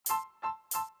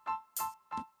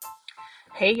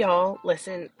Hey y'all,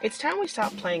 listen, it's time we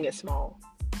stop playing it small.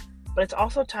 But it's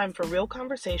also time for real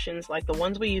conversations like the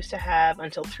ones we used to have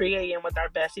until 3 a.m. with our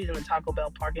besties in the Taco Bell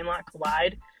parking lot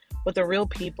collide with the real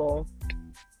people,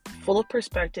 full of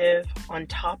perspective on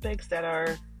topics that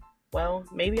are, well,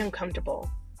 maybe uncomfortable,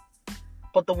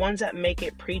 but the ones that make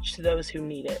it preach to those who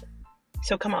need it.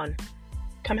 So come on,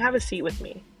 come have a seat with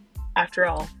me. After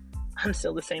all, I'm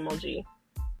still the same OG.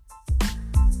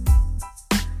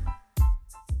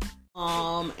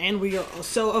 And we are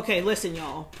okay, listen,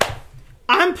 y'all.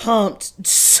 I'm pumped,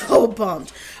 so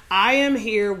pumped. I am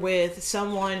here with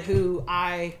someone who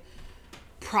I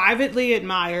privately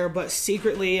admire, but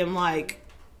secretly am like,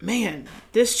 man,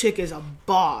 this chick is a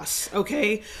boss,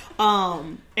 okay?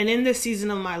 And in this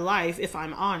season of my life, if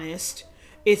I'm honest,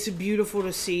 it's beautiful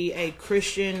to see a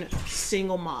Christian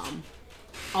single mom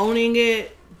owning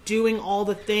it, doing all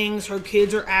the things. Her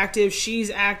kids are active, she's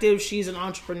an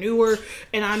entrepreneur,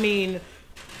 and I mean,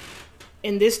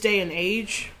 in this day and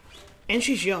age, and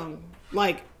she's young,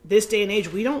 like this day and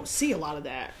age, we don't see a lot of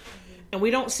that. And we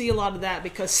don't see a lot of that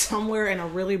because somewhere in a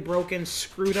really broken,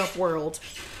 screwed up world,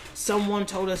 someone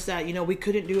told us that, we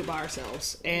couldn't do it by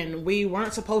ourselves and we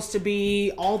weren't supposed to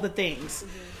be all the things.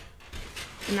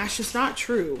 And that's just not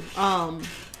true.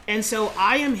 And so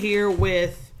I am here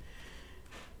with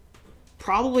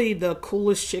probably the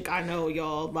coolest chick I know,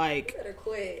 y'all. Like, better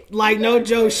quit. Like, no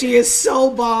joke. She is so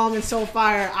bomb and so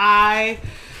fire.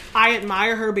 I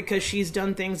admire her because she's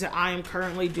done things that I am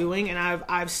currently doing, and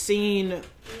I've seen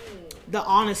the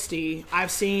honesty. I've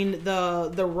seen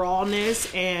the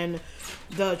rawness and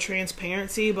the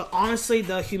transparency, but honestly,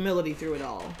 the humility through it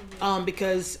all.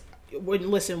 Because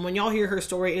when y'all hear her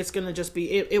story, it's gonna just be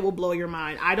it will blow your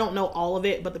mind. I don't know all of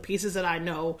it, but the pieces that I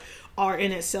know are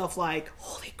in itself like,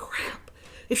 holy crap.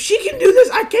 If she can do this,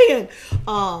 I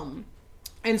can.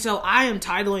 And so I am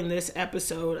titling this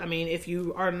episode. I mean, if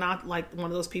you are not like one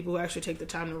of those people who actually take the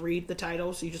time to read the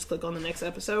title, so you just click on the next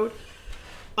episode.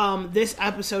 This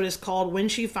episode is called When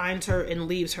She Finds Her and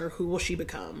Leaves Her, Who Will She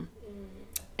Become?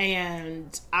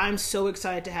 And I'm so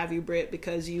excited to have you, Britt,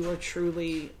 because you are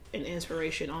truly an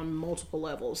inspiration on multiple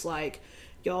levels. Like,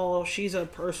 y'all, she's a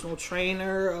personal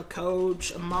trainer, a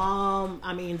coach, a mom.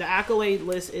 I mean, the accolade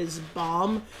list is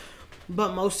bomb.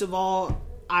 But most of all,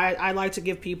 I like to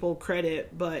give people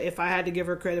credit. But if I had to give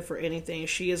her credit for anything,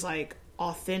 she is like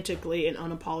authentically and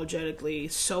unapologetically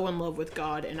so in love with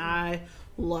God. And I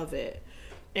love it.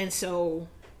 And so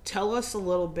tell us a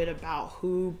little bit about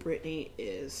who Brittany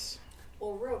is.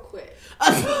 Well, real quick.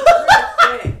 Because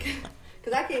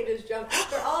I can't just jump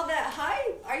after all that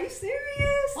hype. Are you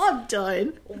serious? I'm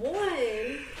done.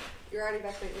 One, you're already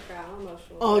about to make me cry. I'm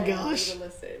emotional. Oh, right? gosh.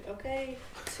 Listen, okay?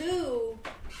 Two,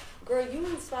 girl, you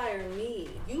inspire me.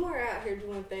 You are out here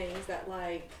doing things that,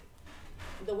 like,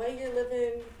 the way you're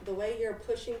living, the way you're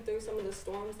pushing through some of the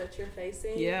storms that you're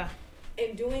facing. Yeah.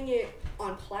 And doing it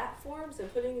on platforms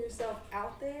and putting yourself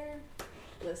out there.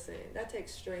 Listen, that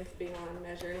takes strength beyond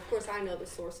measure. And of course, I know the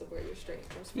source of where your strength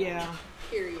comes from. Yeah.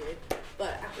 Period.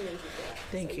 But I commend you for that.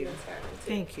 Thank you. Inspire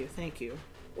me too. Thank you.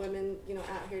 Women,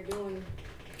 out here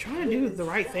trying to do the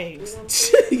right stuff,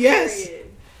 things. Yes.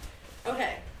 Period.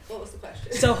 Okay. What was the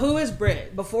question? So who is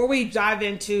Britt? Before we dive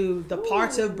into the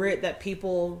parts of Britt that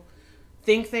people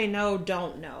think they know,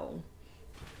 don't know.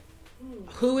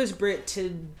 Who is Britt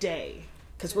today?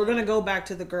 Because we're going to go back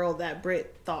to the girl that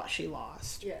Britt thought she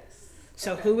lost. Yes.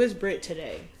 So okay. Who is Britt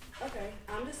today? Okay.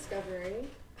 I'm discovering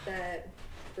that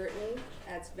Brittany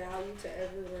adds value to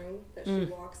every room that she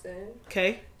walks in.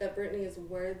 Okay. That Brittany is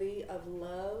worthy of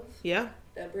love. Yeah.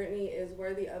 That Brittany is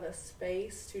worthy of a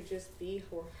space to just be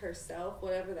herself,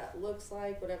 whatever that looks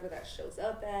like, whatever that shows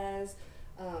up as.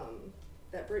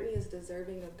 That Brittany is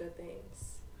deserving of good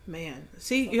things. Man,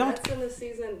 see, so you that's in the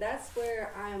season. That's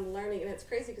where I am learning, and it's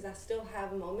crazy because I still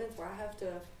have moments where I have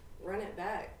to run it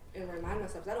back and remind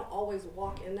myself. I don't always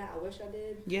walk in that. I wish I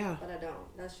did. Yeah, but I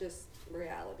don't. That's just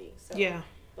reality. So yeah.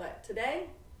 But today,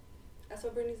 that's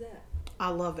where Brittany's at. I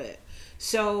love it.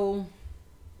 So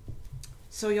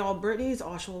y'all, Brittany is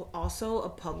also a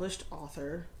published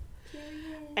author,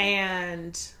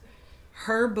 and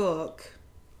her book,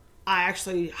 I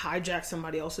actually hijacked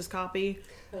somebody else's copy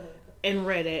and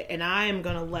read it, and I am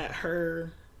going to let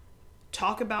her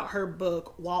talk about her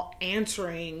book while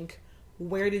answering,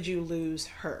 where did you lose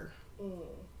her?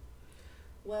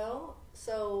 Well,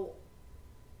 so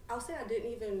I'll say I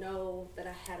didn't even know that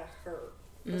I had a her.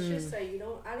 Let's just say,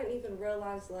 I didn't even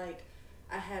realize, like,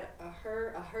 I had a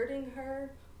hurting her,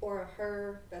 or a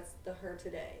her that's the her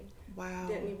today. Wow.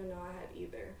 Didn't even know I had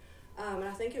either. And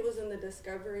I think it was in the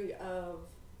discovery of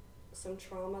some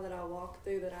trauma that I walked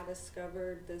through that I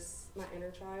discovered my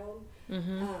inner child.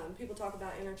 People talk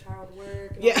about inner child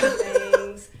work and all these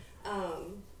things.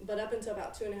 But up until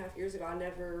about 2.5 years ago, I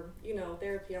never,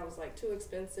 therapy, I was like, too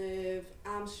expensive.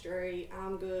 I'm straight.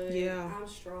 I'm good. I'm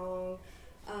strong.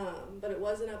 But it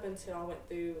wasn't up until I went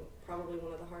through probably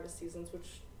one of the hardest seasons,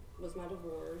 which was my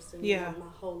divorce and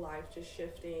my whole life just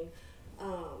shifting,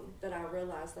 that I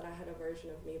realized that I had a version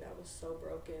of me that was so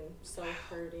broken, so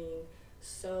hurting,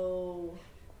 so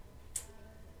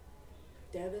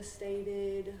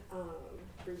devastated,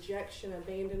 rejection,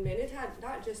 abandonment. It tied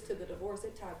not just to the divorce,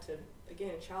 it tied to,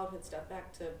 again, childhood stuff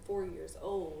back to 4 years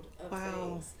old of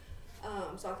things.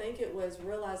 So I think it was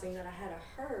realizing that I had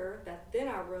a her, that then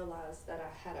I realized that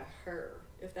I had a her,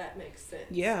 if that makes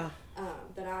sense. Yeah.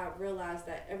 That I realized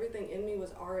that everything in me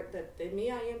was already, that the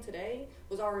me I am today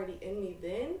was already in me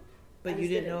then. But you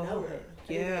didn't know her.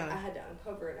 I had to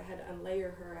uncover it. I had to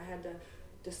unlayer her. I had to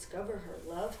discover her,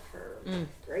 love her,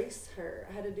 grace her.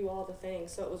 I had to do all the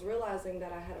things. So it was realizing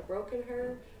that I had a broken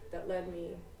her that led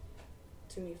me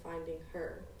to me finding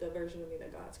her, the version of me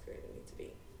that God's created me to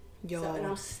be. So, and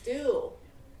I'm still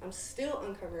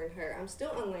uncovering her. I'm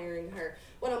still unlayering her.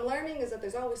 What I'm learning is that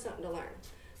there's always something to learn.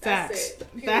 That's it.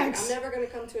 Facts. I'm never going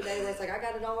to come to a day where it's like, I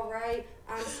got it all right,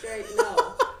 I'm straight.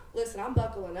 No. Listen, I'm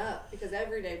buckling up because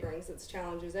every day brings its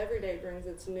challenges. Every day brings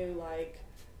its new,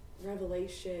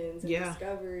 revelations and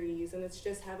discoveries. And it's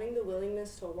just having the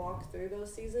willingness to walk through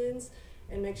those seasons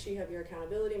and make sure you have your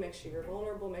accountability, make sure you're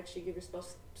vulnerable, make sure you give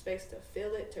yourself space to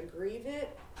feel it, to grieve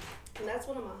it. And that's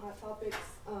one of my hot topics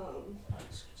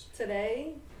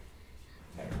today.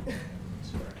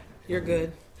 You're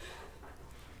good.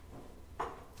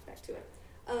 Back to it.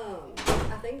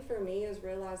 I think for me is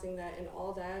realizing that in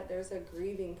all that, there's a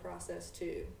grieving process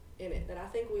too in it. That I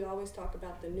think we always talk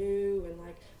about the new and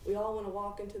we all want to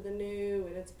walk into the new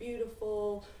and it's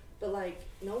beautiful, but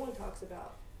no one talks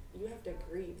about you have to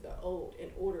grieve the old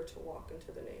in order to walk into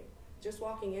the new. Just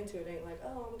walking into it ain't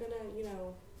oh, I'm gonna,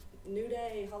 new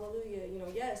day, hallelujah,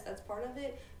 yes, that's part of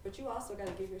it, but you also got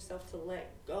to give yourself to let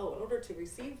go. In order to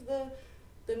receive the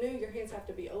new, your hands have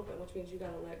to be open, which means you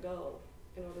got to let go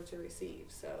in order to receive.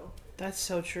 So that's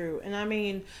so true. And I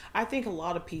mean, I think a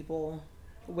lot of people,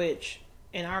 which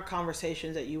in our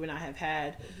conversations that you and I have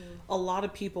had, a lot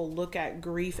of people look at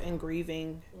grief and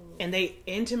grieving and they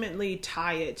intimately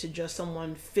tie it to just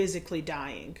someone physically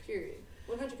dying. Period.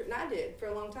 100%. I did for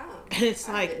a long time. And it's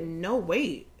no,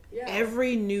 wait. Yeah.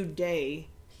 Every new day,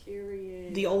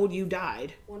 period, the old you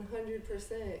died.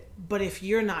 100%. But if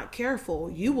you're not careful,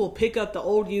 you will pick up the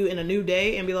old you in a new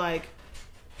day and be like,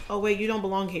 oh, wait, you don't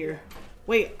belong here.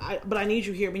 Wait, but I need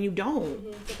you here when you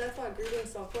don't. But that's why grieving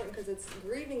is so important, because it's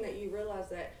grieving that you realize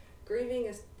that grieving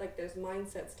is there's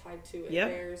mindsets tied to it. Yep.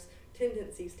 There's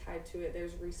tendencies tied to it.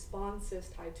 There's responses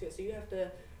tied to it. So you have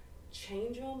to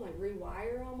change them,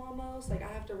 rewire them almost. I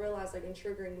have to realize in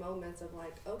triggering moments of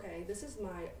okay, this is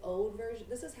my old version.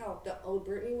 This is how the old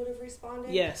Brittany would have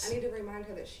responded. Yes. I need to remind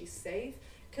her that she's safe.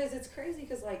 Because it's crazy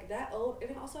because that old,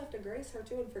 and I also have to grace her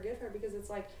too and forgive her, because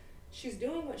it's she's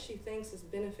doing what she thinks is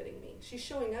benefiting me. She's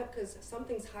showing up because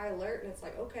something's high alert, and it's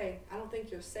okay, I don't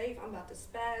think you're safe. I'm about to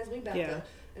spaz. We about to,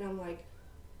 and I'm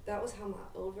that was how my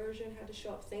old version had to show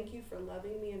up. Thank you for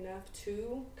loving me enough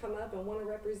to come up and want to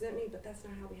represent me, but that's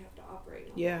not how we have to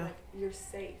operate. Yeah. You're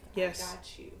safe. Yes. I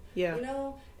got you. Yeah.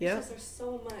 It's just, there's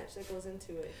so much that goes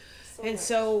into it.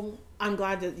 So I'm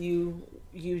glad that you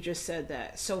just said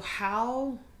that. So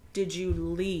how did you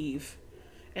leave?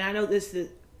 And I know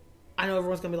I know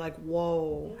everyone's going to be like,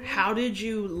 whoa, how did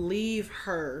you leave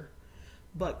her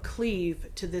but cleave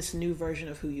to this new version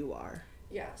of who you are?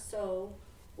 Yeah, so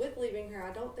with leaving her,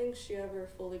 I don't think she ever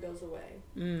fully goes away.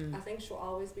 I think she'll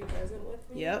always be present with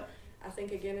me. Yep. I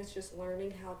think, again, it's just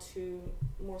learning how to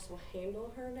more so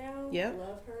handle her now,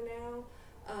 love her now.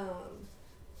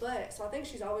 So I think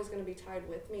she's always going to be tied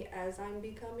with me as I'm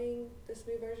becoming this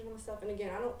new version of myself. And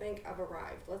again, I don't think I've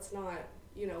arrived. Let's not,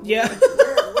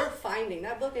 we're finding.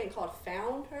 That book ain't called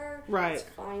Found Her. Right. It's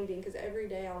finding, because every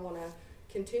day I want to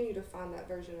continue to find that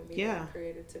version of me that I'm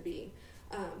created to be.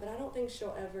 But I don't think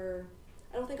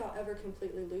I'll ever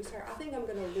completely lose her. I think I'm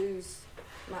going to lose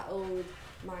my old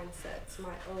mindsets,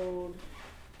 my old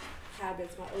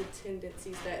habits, my old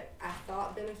tendencies that I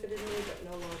thought benefited me but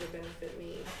no longer benefit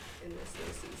me in this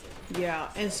new season. Yeah,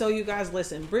 and so you guys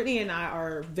listen, Brittany and I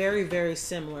are very, very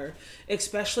similar,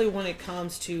 especially when it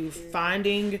comes to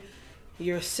finding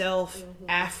yourself,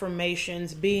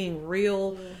 affirmations, being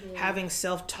real, having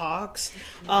self-talks.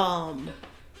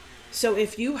 So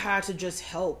if you had to just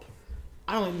help,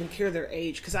 I don't even care their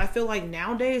age, because I feel like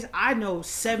nowadays I know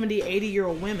 70,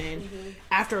 80-year-old women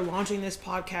after launching this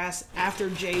podcast, after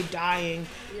Jay dying,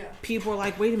 people are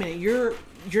like, wait a minute, you're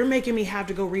making me have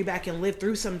to go read back and live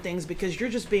through some things because you're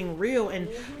just being real and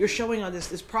you're showing on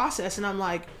this process. And I'm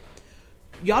like,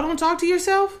 y'all don't talk to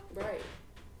yourself?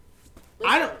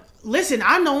 Right. Listen,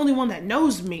 I'm the only one that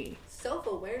knows me.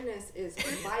 Self-awareness is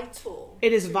vital.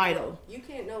 It is vital. You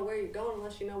can't know where you're going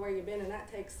unless you know where you've been, and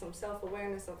that takes some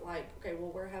self-awareness of like, okay, well,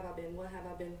 where have I been? What have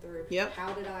I been through? Yep.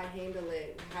 How did I handle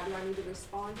it? How do I need to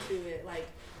respond to it? Like,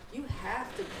 you have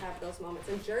to have those moments.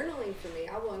 And journaling, for me,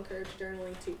 I will encourage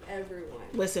journaling to everyone.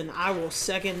 Listen, I will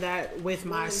second that with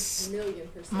my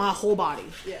 1,000,000%. my whole body.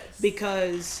 Yes.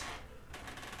 Because,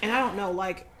 and I don't know,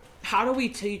 like, how do we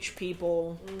teach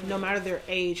people, no matter their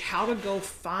age, how to go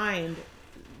find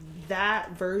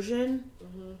that version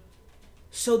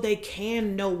so they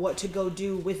can know what to go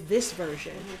do with this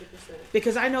version? 100%.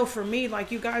 Because I know for me, like,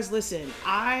 you guys, listen,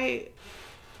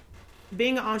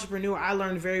 being an entrepreneur, I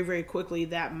learned very, very quickly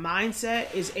that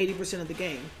mindset is 80% of the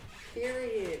game.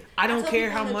 Period. I don't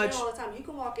care how much. All the time. You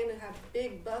can walk in and have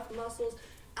big buff muscles.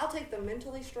 I'll take the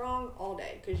mentally strong all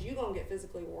day, because you're going to get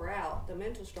physically wore out. The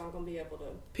mental strong going to be able to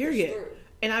Period. push through.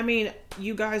 And I mean,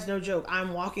 you guys, no joke,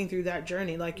 I'm walking through that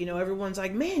journey. Like, you know, everyone's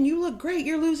like, man, you look great.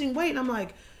 You're losing weight. And I'm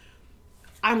like,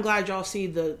 I'm glad y'all see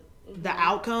the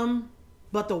outcome.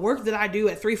 But the work that I do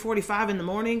at 3:45 in the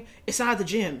morning, it's not at the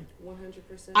gym.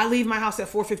 100%. I leave my house at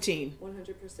 4:15.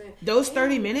 100%. Those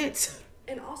 30 minutes.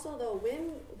 And also, though,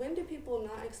 when do people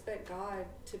not expect God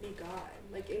to be God,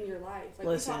 like, in your life? Like,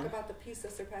 Listen. we talk about the peace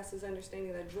that surpasses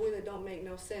understanding, that joy that don't make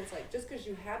no sense. Like, just because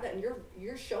you have that and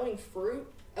you're showing fruit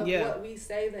of what we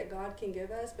say that God can give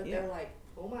us, but they're like,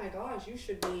 oh my gosh, you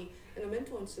should be in a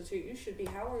mental institute. You should be,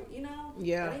 you know?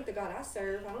 Yeah. That ain't the God I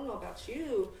serve. I don't know about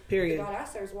you. Period. The God I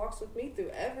serve walks with me through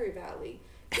every valley.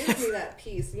 Gives me that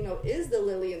peace, you know, is the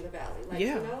lily in the valley. Like,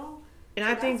 you know? And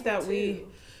so I think that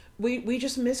we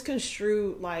just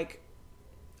misconstrue, like,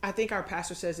 I think our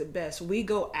pastor says it best. We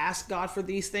go ask God for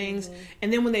these things,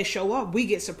 and then when they show up, we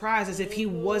get surprised as if he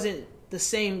wasn't the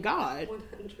same God.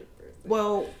 100%.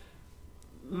 Well,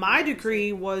 my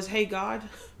decree was, hey, God,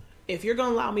 if you're going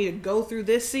to allow me to go through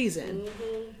this season,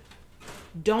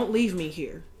 don't leave me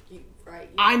here.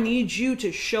 I need you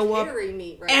to show up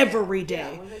every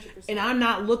day. Yeah, and I'm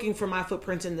not looking for my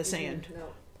footprints in the sand. No.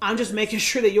 I'm just making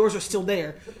sure that yours are still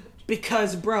there.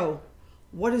 Because, bro,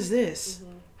 what is this?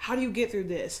 How do you get through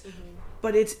this?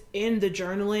 But it's in the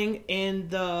journaling, in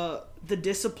the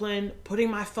discipline,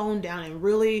 putting my phone down, and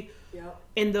really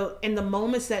in the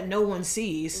moments that no one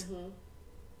sees.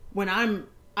 When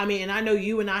and I know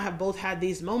you and I have both had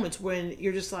these moments when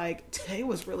you're just like, today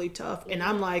was really tough. And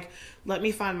I'm like, let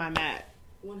me find my mat.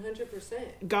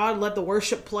 100%. God, let the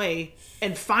worship play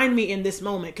and find me in this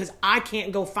moment, because I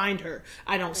can't go find her.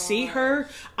 I don't see her.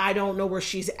 I don't know where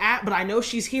she's at, but I know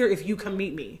she's here if you come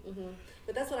meet me.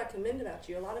 But that's what I commend about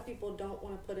you. A lot of people don't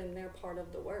want to put in their part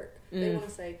of the work. They want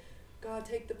to say, God,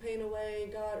 take the pain away.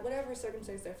 God, whatever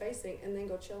circumstance they're facing, and then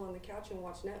go chill on the couch and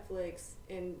watch Netflix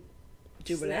and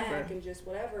do whatever. Snack and just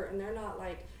whatever. And they're not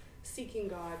like seeking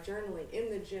God, journaling,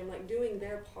 in the gym, like doing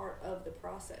their part of the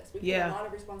process. We put a lot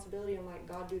of responsibility on, like,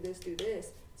 God, do this, do this.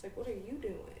 It's like, what are you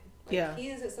doing? Like, he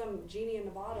isn't some genie in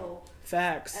the bottle.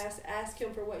 Facts. Ask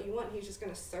him for what you want. He's just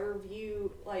going to serve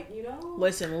you, like, you know?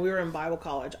 Listen, when we were in Bible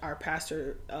college, our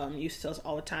pastor used to tell us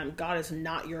all the time, God is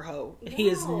not your hoe. No, he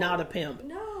is not a pimp.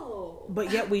 No.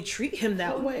 But yet we treat him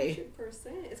that 100%. Way.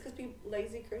 It's because people,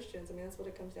 lazy Christians, I mean, that's what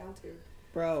it comes down to.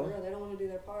 Bro. For real, they don't want to do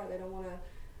their part. They don't want to.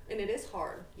 And it is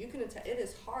hard. You can attest. It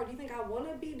is hard. You think I want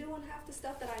to be doing half the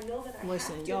stuff that I know that I have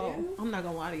to y'all, do? I'm not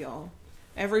going to lie to y'all.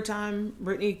 Every time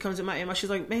Brittany comes in my inbox, she's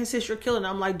like, man, sis, you're killing it.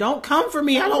 I'm like, don't come for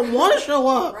me. I don't want to show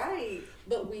up. Right.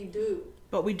 But we do.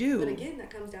 But again, that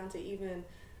comes down to even,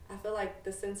 I feel like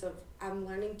the sense of I'm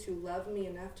learning to love me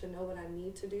enough to know what I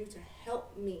need to do to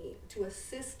help me, to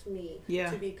assist me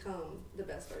to become the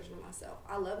best version of myself.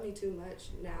 I love me too much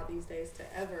now these days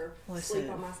to ever sleep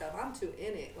on myself. I'm too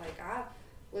in it. Like, I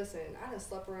just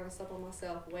slept around and slept on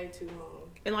myself way too long.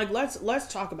 And like, let's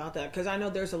talk about that, because I know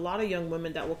there's a lot of young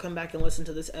women that will come back and listen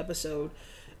to this episode,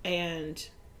 and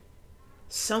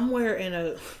somewhere in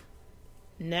a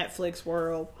Netflix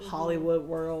world, Hollywood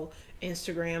world,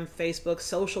 Instagram, Facebook,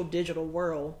 social digital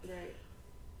world,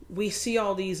 we see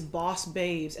all these boss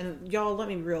babes, and y'all, let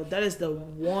me be real, that is the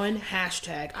one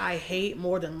hashtag I hate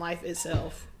more than life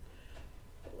itself.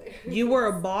 You were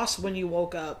a boss when you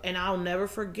woke up, and I'll never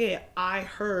forget, I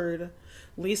heard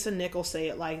Lisa Nichols say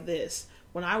it like this: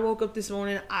 When I woke up this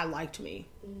morning, I liked me.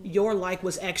 Your like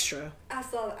was extra. I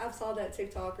saw that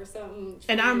TikTok or something.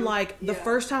 And I'm like, the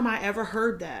first time I ever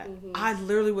heard that, I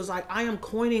literally was like, I am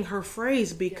coining her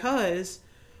phrase because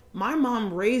my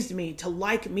mom raised me to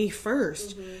like me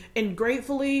first. And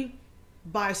gratefully,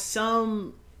 by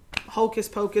some hocus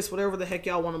pocus, whatever the heck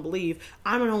y'all want to believe,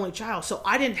 I'm an only child. So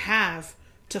I didn't have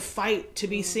to fight to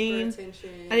be seen.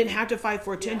 I didn't have to fight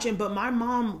for attention, but my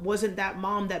mom wasn't that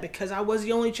mom that because I was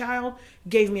the only child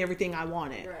gave me everything I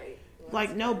wanted. Right. Well,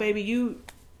 like, no, baby,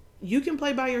 you can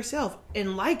play by yourself,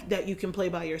 and like that you can play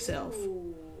by yourself.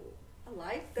 Ooh, I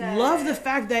like that. Love the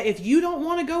fact that if you don't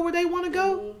want to go where they want to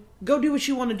go, go do what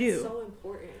you want to do. That's so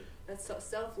important.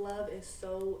 Self-love is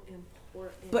so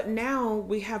important. But now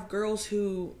we have girls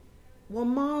who, well,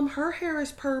 mom, her hair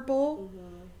is purple.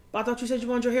 But I thought you said you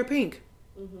wanted your hair pink.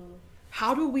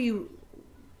 How do we,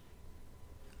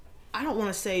 I don't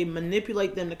want to say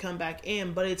manipulate them to come back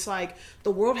in, but it's like the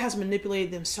world has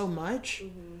manipulated them so much.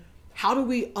 How do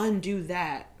we undo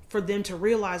that for them to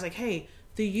realize, like, hey,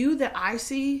 the you that I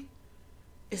see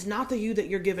is not the you that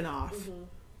you're giving off.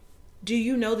 Do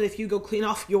you know that if you go clean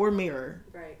off your mirror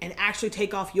and actually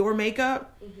take off your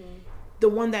makeup, the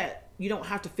one that you don't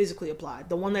have to physically apply,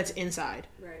 the one that's inside,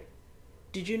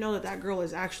 did you know that that girl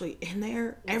is actually in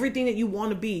there? Everything that you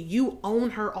want to be, you own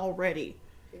her already.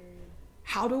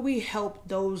 How do we help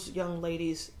those young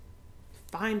ladies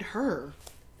find her?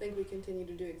 I think we continue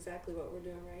to do exactly what we're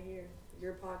doing right here.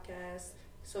 Your podcast,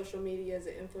 social media as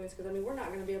an influence, because I mean, we're not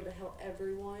going to be able to help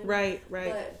everyone. Right.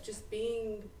 But just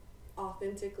being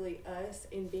authentically us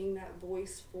and being that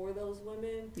voice for those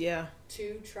women.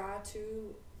 To try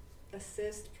to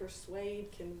assist,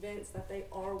 persuade, convince that they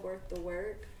are worth the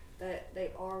work, that they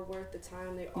are worth the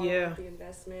time, they are worth the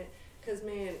investment. Because,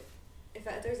 man, if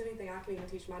there's anything I can even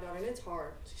teach my daughter, and it's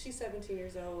hard. She's 17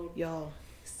 years old. Y'all.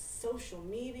 Social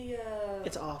media.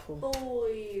 It's awful.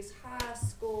 Boys, high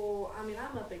school. I mean,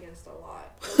 I'm up against a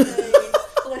lot.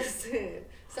 Okay?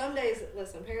 Some days,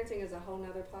 parenting is a whole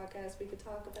nother podcast we could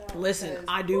talk about. Listen,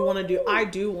 I do want to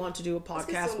do a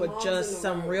podcast with just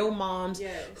some real moms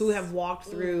who have walked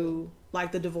through,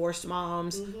 like, the divorced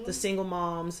moms, the single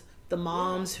moms, the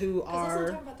moms who are...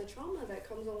 Because talking about the trauma that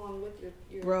comes along with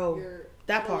your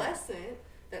that adolescent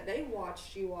that they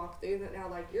watched you walk through, that now,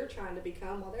 like, you're trying to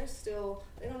become, while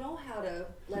they don't know how to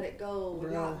let it go or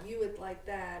not view it like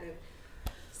that. And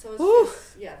so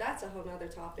it's just, that's a whole nother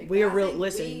topic. We are real.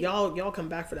 Listen, y'all come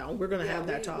back for that one. We're gonna have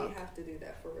that talk. We have to do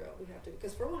that for real. We have to,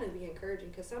 because for one, it'd be encouraging.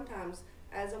 Because sometimes,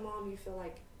 as a mom, you feel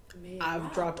like, man,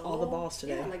 I've dropped all the balls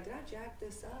today. Yeah, like, did I jack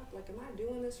this up? Like, am I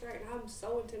doing this right? And I'm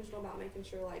so intentional about making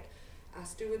sure, like, I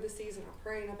steward the season. I'm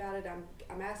praying about it.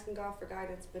 I'm asking God for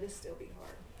guidance, but it still be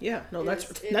hard. Yeah, no,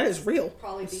 that is real.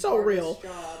 Probably the so real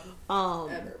job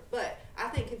ever. But I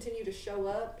think continue to show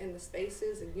up in the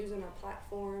spaces and using our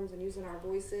platforms and using our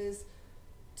voices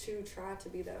to try to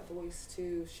be that voice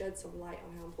to shed some light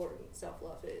on how important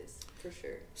self-love is, for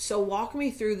sure. So walk me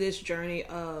through this journey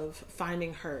of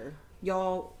finding her.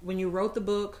 Y'all, when you wrote the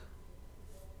book,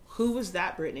 who was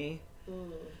that Brittany?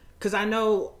 Because I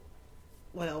know,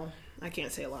 well, I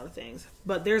can't say a lot of things,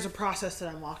 but there's a process that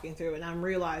I'm walking through, and I'm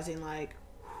realizing, like,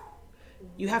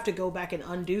 you have to go back and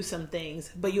undo some things,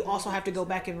 but you also have to go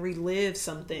back and relive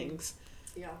some things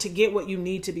to get what you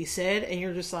need to be said. And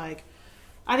you're just like,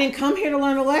 I didn't come here to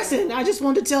learn a lesson. I just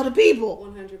wanted to tell the people.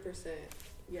 100%.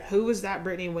 Yeah. Who was that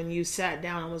Brittany when you sat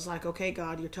down and was like, okay,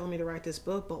 God, you're telling me to write this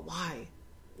book, but why?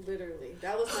 Literally.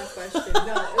 That was my question.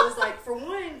 No, it was like, for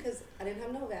one, because I didn't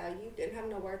have no value, didn't have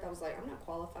no worth. I was like, I'm not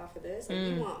qualified for this. Like,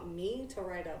 you want me to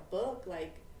write a book?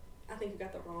 Like, I think you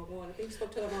got the wrong one. I think you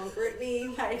spoke to the wrong Brittany.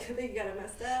 Like, I think you got it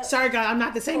messed up. Sorry, God, I'm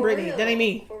not the same Brittany. That ain't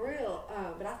me. For real.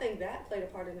 But I think that played a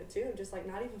part in it, too. Just, like,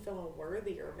 not even feeling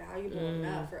worthy or valuable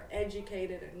enough or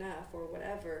educated enough or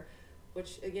whatever,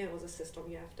 which, again, was a system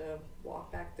you have to walk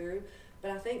back through.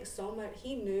 But I think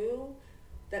he knew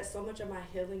that so much of my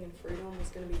healing and freedom was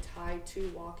going to be tied to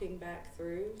walking back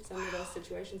through some of those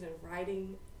situations, and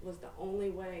writing was the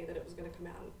only way that it was going to come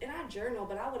out. And I journal,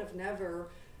 but I would have never...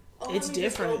 it's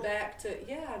different. Just go back to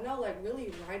like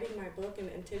really writing my book and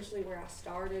intentionally where I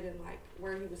started and like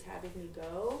where he was having me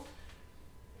go.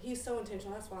 He's so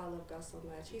intentional. That's why I love God so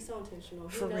much. He's so intentional.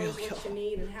 He knows what you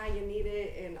need and how you need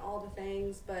it and all the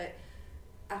things. But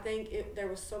I think there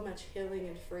was so much healing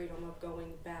and freedom of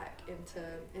going back into.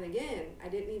 And again, I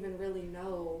didn't even really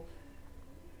know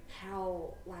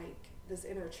how like this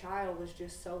inner child was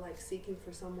just so like seeking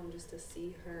for someone just to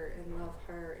see her and love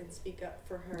her and speak up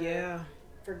for her. Yeah.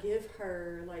 Forgive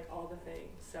her, like all the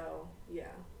things. So yeah.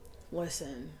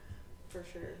 Listen. For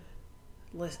sure.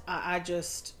 Listen,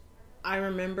 I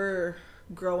remember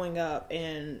growing up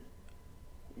and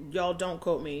y'all don't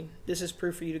quote me. This is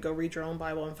proof for you to go read your own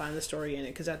Bible and find the story in it.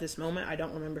 Because at this moment, I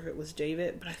don't remember if it was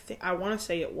David, but I want to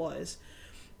say it was.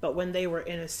 But when they were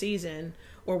in a season,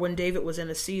 or when David was in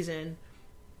a season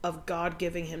of God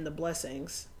giving him the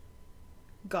blessings,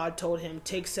 God told him,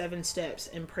 take 7 steps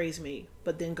and praise me,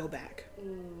 but then go back.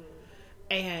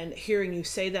 And hearing you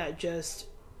say that just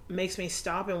makes me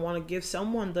stop and want to give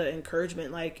someone the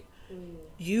encouragement. Like,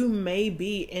 you may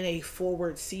be in a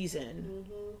forward season,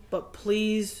 but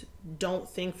please don't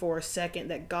think for a second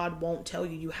that God won't tell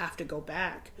you have to go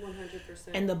back. 100%.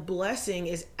 And the blessing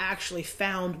is actually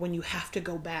found when you have to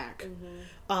go back.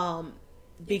 Because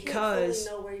you can't fully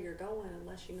know where you're going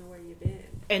unless you know where you've been.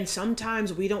 And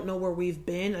sometimes we don't know where we've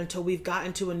been until we've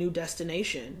gotten to a new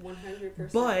destination.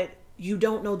 100%. But you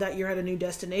don't know that you're at a new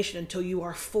destination until you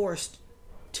are forced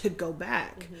to go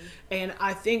back. And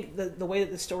I think the way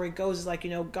that the story goes is like,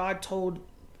 God told,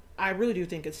 I really do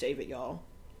think it's David, y'all.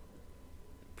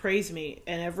 Praise me,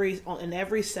 and in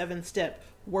every 7th step,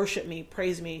 worship me,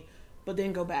 praise me, but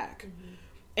then go back.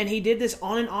 And he did this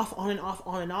on and off, on and off,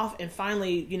 on and off. And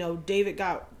finally, David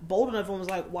got bold enough and was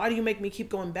like, why do you make me keep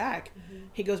going back?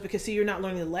 He goes, because see, you're not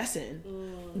learning the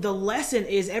lesson. The lesson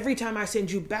is every time I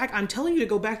send you back, I'm telling you to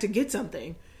go back to get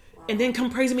something. And then come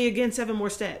praise me again 7 more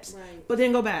steps. But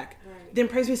then go back. Then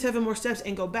praise me 7 more steps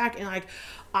and go back. And like,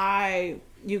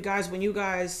 when you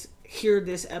guys hear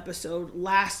this episode,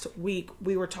 last week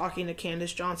we were talking to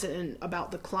Candace Johnson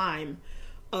about the climb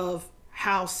of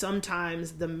how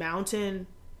sometimes the mountain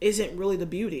isn't really the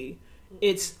beauty.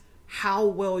 It's how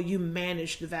well you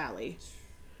manage the valley.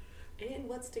 And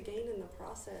what's to gain in the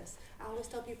process. I always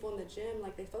tell people in the gym,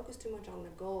 like, they focus too much on the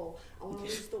goal. I want to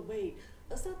lose the weight.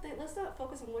 Let's not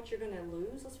focus on what you're going to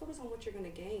lose. Let's focus on what you're going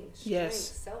to gain. Strength,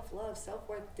 self-love,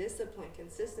 self-worth, discipline,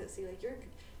 consistency. Like,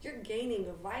 you're gaining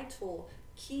the vital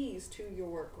keys to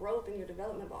your growth and your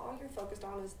development, but all you're focused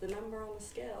on is the number on the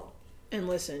scale. And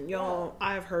listen, y'all,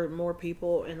 I've heard more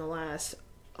people in the last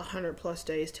 100+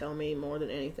 days tell me more than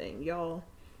anything. Y'all,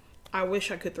 I wish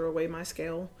I could throw away my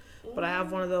scale, but I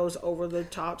have one of those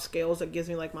over-the-top scales that gives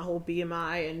me like my whole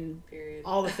BMI and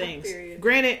all the things.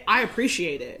 Granted, I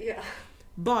appreciate it. Yeah.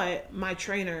 But my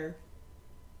trainer,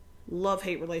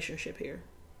 love-hate relationship here.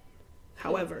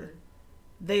 However,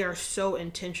 they are so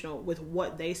intentional with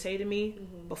what they say to me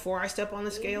before I step on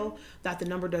the scale that the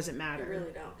number doesn't matter. It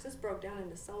really don't, because it's broke down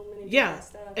into so many different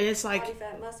stuff. And it's like body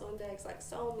fat, muscle index, like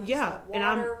so much stuff.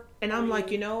 Water, and I'm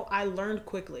like, I learned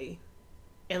quickly,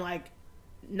 and like,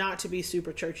 not to be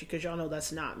super churchy because y'all know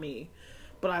that's not me,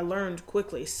 but I learned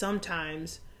quickly.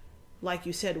 Sometimes, like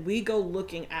you said, we go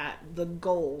looking at the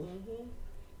goal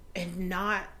and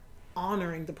not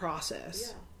honoring the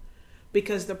process,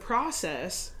 because the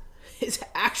process is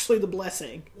actually the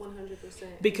blessing. 100%.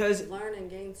 Because you learn and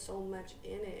gain so much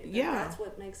in it. Yeah. That's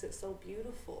what makes it so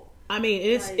beautiful. I mean,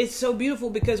 it's so beautiful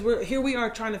because we are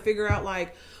trying to figure out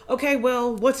like, okay,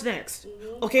 well, what's next?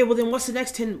 Okay, well then what's the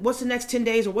next 10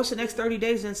 days or what's the next 30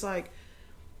 days? And it's like,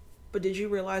 but did you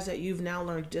realize that you've now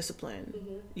learned discipline?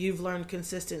 You've learned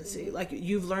consistency. Like,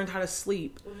 you've learned how to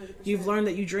sleep. 100%. You've learned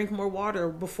that you drink more water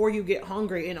before you get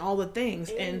hungry and all the things.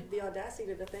 And the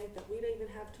audacity to think that we don't even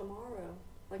have tomorrow.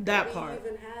 Like, that part. We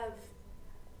even have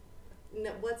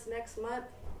what's next month.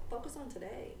 Focus on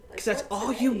today. Because that's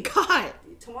all you got.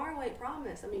 Tomorrow ain't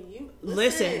promised. I mean, you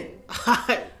listen.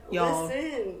 Y'all.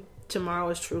 Listen. Tomorrow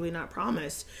is truly not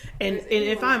promised. And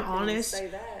if I'm honest,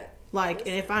 and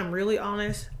if I'm really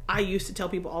honest, I used to tell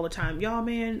people all the time, y'all,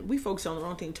 man, we focus on the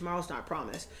wrong thing. Tomorrow's not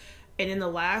promised. And in the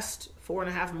last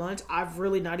 4.5 months, I've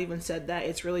really not even said that.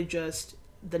 It's really just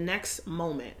the next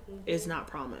moment is not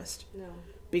promised. No.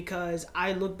 Because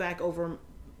I look back over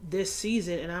this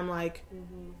season and I'm like,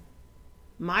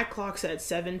 my clock's at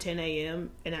 7:10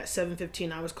 a.m. and at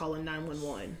 7:15 I was calling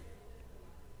 911.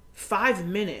 5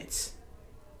 minutes.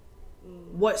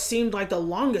 What seemed like the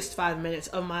longest 5 minutes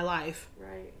of my life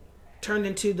turned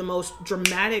into the most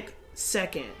dramatic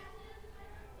second.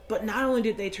 But not only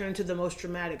did they turn into the most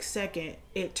dramatic second,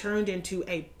 it turned into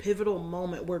a pivotal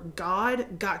moment where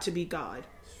God got to be God.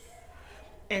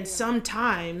 And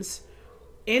sometimes,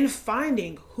 in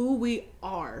finding who we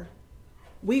are,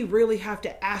 we really have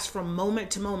to ask from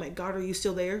moment to moment, God, are you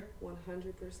still there?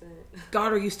 100%.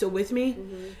 God, are you still with me?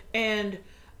 And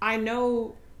I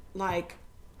know, like,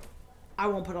 I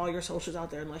won't put all your socials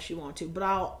out there unless you want to,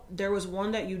 but there was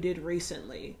one that you did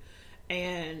recently,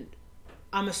 and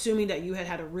I'm assuming that you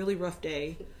had a really rough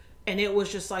day, and it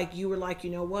was just like, you were like, you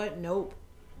know what? Nope,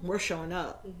 we're showing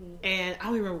up. And I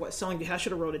don't even remember what song you had. I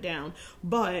should have wrote it down.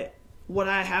 But what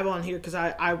I have on here, because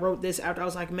I wrote this after, I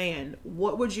was like, man,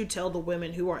 what would you tell the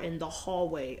women who are in the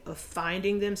hallway of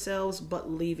finding themselves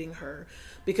but leaving her?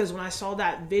 Because when I saw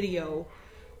that video,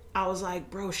 I was like,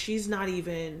 bro, she's not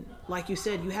even, like you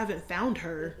said, you haven't found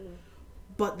her. Mm-mm.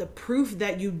 But the proof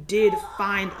that you did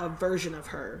find a version of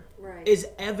her is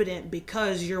evident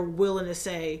because you're willing to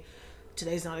say,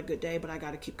 today's not a good day, but I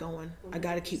got to keep going. 100%. I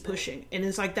got to keep pushing. And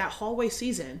it's like that hallway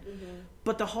season. Mm-hmm.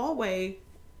 But the hallway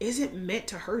isn't meant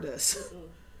to hurt us. Mm-mm.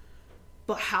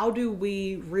 But how do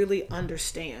we really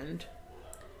understand?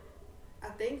 I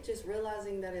think just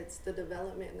realizing that it's the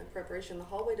development and the preparation. The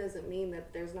hallway doesn't mean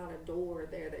that there's not a door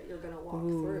there that you're going to walk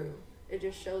through. It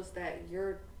just shows that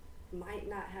you're might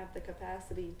not have the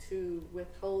capacity to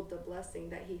withhold the blessing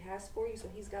that he has for you, so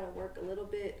he's got to work a little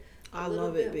bit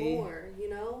more, you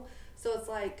know. So it's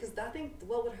like, because I think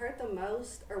what would hurt the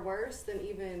most or worse than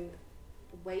even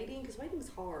waiting, because waiting's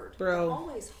hard, bro. The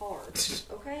hallway's hard.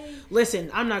 Okay,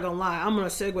 listen, I'm not gonna lie, I'm gonna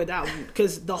segue that one,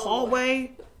 because the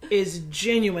hallway is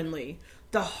genuinely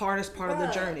the hardest part of the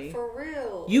journey. For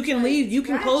real, you can leave, you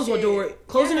can close a door.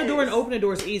 Closing a door and opening a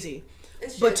door is easy.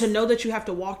 But to know that you have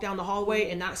to walk down the hallway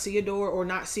and not see a door or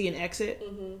not see an exit,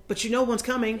 but you know one's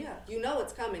coming. Yeah, you know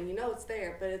it's coming. You know it's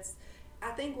there. But it's, I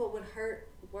think what would hurt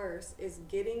worse is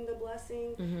getting the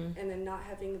blessing and then not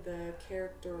having the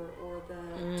character or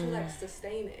the to like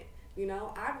sustain it. You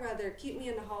know, I'd rather keep me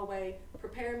in the hallway,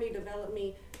 prepare me, develop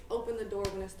me, open the door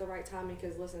when it's the right timing.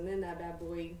 Because listen, then that bad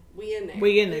boy, we in there.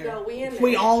 We in there.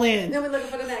 We all in. Then we're looking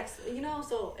for the next. You know,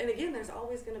 so and again, there's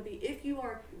always going to be, if you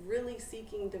are really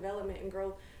seeking development and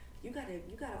growth, you gotta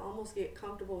almost get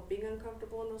comfortable with being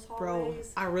uncomfortable in those hallways.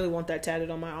 Bro, I really want that tatted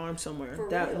on my arm somewhere.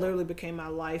 That literally became my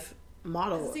life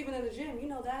motto. It's even in the gym, you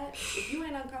know that. If you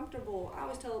ain't uncomfortable, I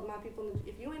always tell my people,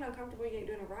 if you ain't uncomfortable, you ain't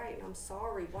doing it right. And I'm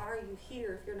sorry. Why are you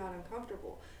here if you're not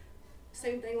uncomfortable?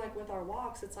 Same thing like with our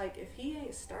walks. It's like, if he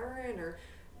ain't stirring or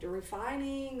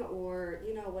refining or,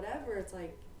 you know, whatever, it's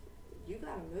like, you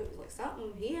gotta move. Like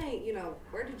something, he ain't, you know,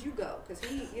 where did you go? Because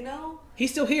he, you know,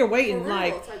 he's still here waiting.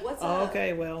 Like, it's like, what's up?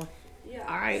 Okay, well, yeah.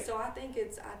 All right. So I think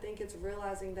it's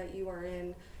realizing that you are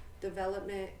in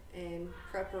development and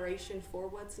preparation for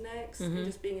what's next, and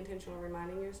just being intentional,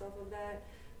 reminding yourself of that.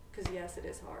 Because yes, it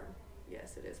is hard.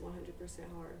 Yes, it is 100%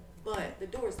 hard. But the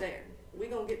door's there. We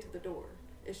gonna get to the door.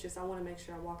 It's just, I want to make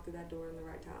sure I walk through that door in the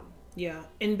right time. Yeah,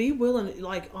 and be willing.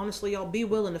 Like, honestly, y'all, be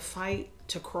willing to fight,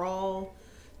 to crawl,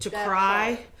 to that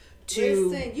cry, part. To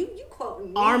listen. You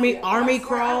quoting me. Army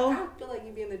crawl. I feel like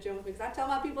you be in the gym with me, because I tell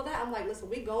my people that, I'm like, listen,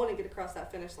 we going to get across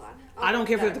that finish line. I don't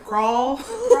care if you have to crawl,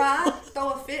 cry,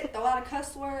 throw a fit, throw out a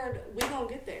cuss word. We gonna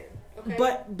get there.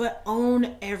 Okay. But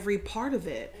own every part of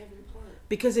it. Every part.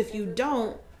 Because if you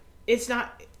don't, it's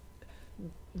not.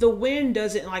 The win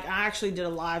doesn't, like, I actually did a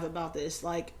live about this.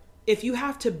 Like, if you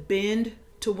have to bend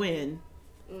to win,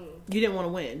 you didn't want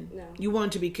to win. No. You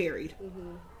wanted to be carried.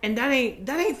 And that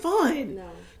ain't fun. No.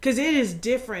 Because it is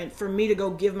different for me to go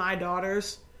give my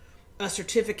daughters a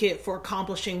certificate for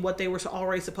accomplishing what they were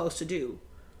already supposed to do.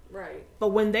 Right. But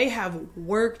when they have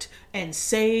worked and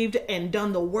saved and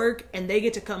done the work and they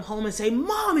get to come home and say,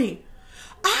 Mommy,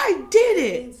 I did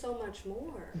it. It means so much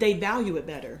more. They value it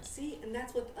better. See, and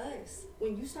that's with us.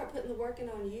 When you start putting the work in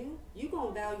on you, you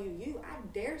gonna value you. I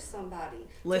dare somebody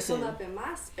to come up in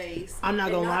my space. I'm not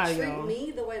gonna lie to y'all. Treat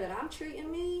me the way that I'm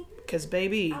treating me. Cause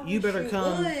baby, you better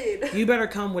come. You better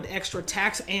come with extra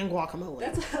tax and guacamole.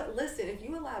 Listen, if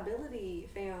you a liability,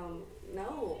 fam,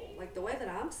 no. Like the way that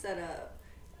I'm set up,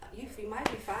 you might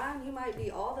be fine. You might be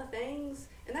all the things,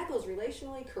 and that goes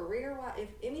relationally, career-wise. If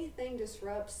anything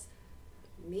disrupts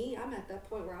me, I'm at that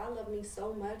point where I love me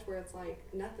so much where it's like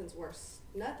nothing's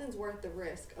worth the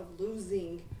risk of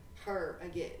losing her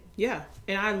again. Yeah,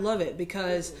 and I love it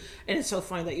because and it's so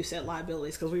funny that you said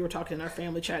liabilities, because we were talking in our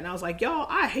family chat and I was like, y'all,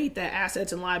 I hate that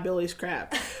assets and liabilities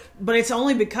crap. But it's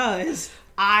only because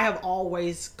I have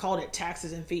always called it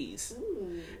taxes and fees.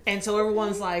 And so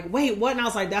everyone's like, wait, what? And I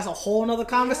was like, that's a whole nother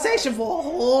conversation for a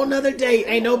whole nother day.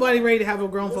 Ain't nobody ready to have a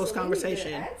grown folks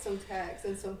conversation. Add some tax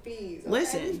and some fees.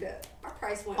 Listen, our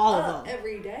price went all up of them.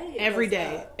 every day. Every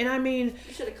day. Up. And I mean,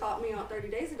 you should have caught me on 30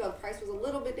 days ago. The price was a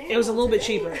little bit down. It was a little bit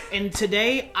cheaper. And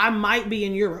today I might be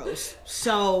in euros.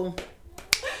 So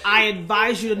I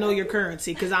advise you to know your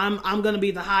currency, because I'm going to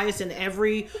be the highest in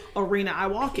every arena I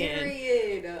walk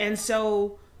in. And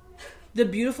so the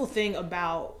beautiful thing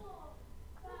about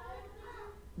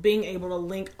being able to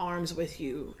link arms with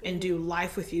you and do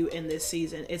life with you in this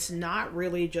season, it's not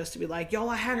really just to be like, y'all,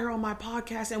 I had her on my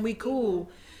podcast and we cool.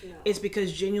 No. It's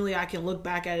because genuinely I can look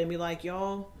back at it and be like,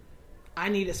 y'all, I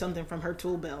needed something from her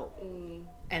tool belt.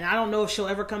 And I don't know if she'll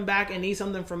ever come back and need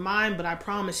something from mine, but I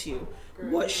promise you,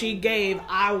 what she gave,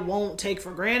 I won't take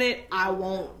for granted. I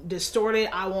won't distort it.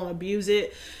 I won't abuse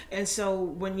it. And so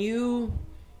when you...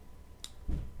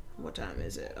 What time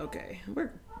is it? Okay.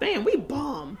 We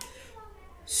bomb.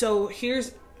 So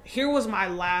here was my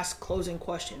last closing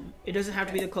question. It doesn't have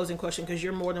to be the closing question because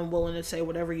you're more than willing to say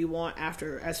whatever you want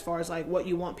after, as far as like what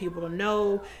you want people to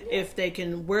know, if they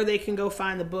can, where they can go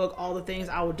find the book, all the things.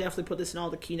 I will definitely put this in all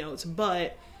the keynotes.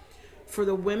 But for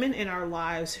the women in our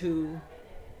lives who,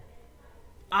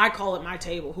 I call it my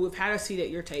table, who have had a seat at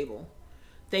your table,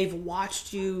 they've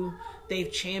watched you,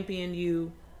 they've championed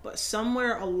you, but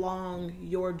somewhere along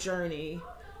your journey,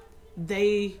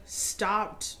 they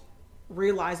stopped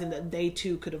realizing that they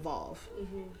too could evolve.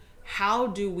 Mm-hmm. How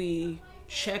do we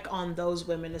check on those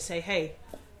women to say, hey,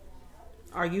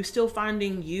 are you still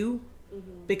finding you?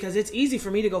 Mm-hmm. Because it's easy for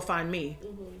me to go find me.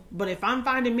 Mm-hmm. But if I'm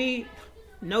finding me,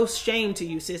 no shame to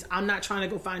you, sis. I'm not trying to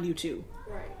go find you too.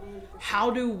 Right. 100%.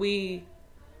 How do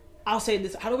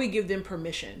we give them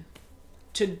permission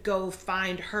to go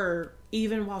find her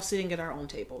even while sitting at our own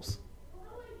tables?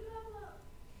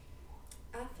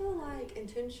 I feel like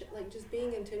just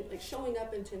being like showing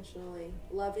up intentionally,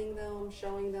 loving them,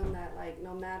 showing them that like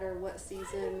no matter what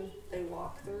season they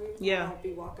walk through, I'll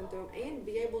be walking through them, and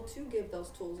be able to give those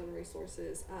tools and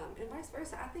resources, and vice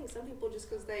versa. I think some people, just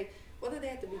because whether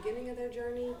they're at the beginning of their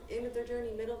journey, end of their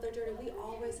journey, middle of their journey, we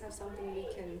always have something we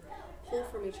can pull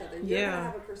from each other. You're gonna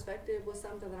have a perspective with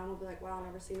something that I'm gonna be like, wow, I've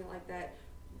never seen it like that,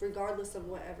 regardless of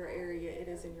whatever area it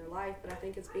is in your life. But I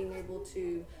think it's being able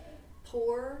to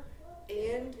pour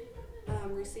and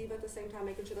receive at the same time,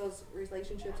 making sure those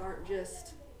relationships aren't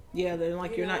just they're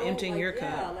like you're not emptying your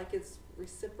cup. Like it's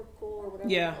reciprocal or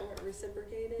whatever.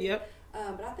 Reciprocated. Yep.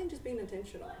 But I think just being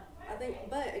intentional.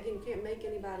 But again, you can't make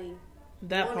anybody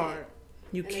that part it.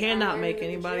 You cannot make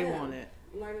anybody want it.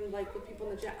 I'm learning like with people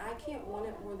in the gym, I can't want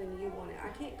it more than you want it. I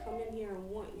can't come in here and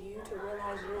want you to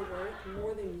realize your worth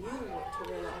more than you want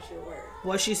to realize your worth.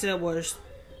 What she said was,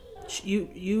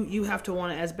 you have to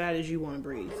want it as bad as you want to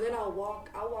breathe. And then I'll walk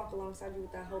alongside you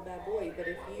with that whole bad boy. But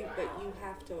you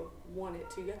have to want it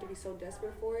too. You have to be so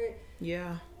desperate for it.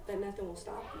 Yeah. That nothing will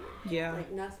stop you. Yeah.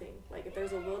 Like nothing. Like if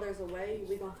there's a will, there's a way.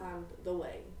 We're gonna find the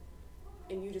way.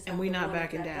 And you just have and we to not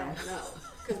backing down. No,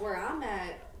 because where I'm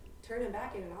at, turning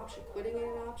back ain't an option. Quitting ain't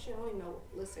an option. I don't even know.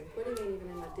 Listen, quitting ain't even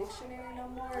in my dictionary no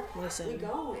more. Listen, we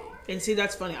going. And see,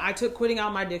 that's funny. I took quitting out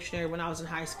of my dictionary when I was in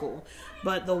high school,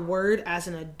 but the word as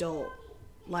an adult,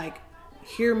 like,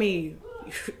 hear me.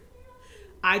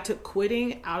 I took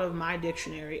quitting out of my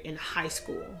dictionary in high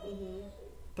school,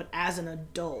 but as an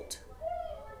adult,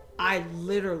 I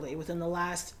literally within the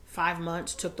last 5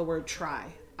 months took the word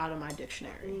try out of my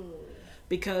dictionary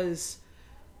because,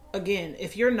 again,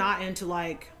 if you're not into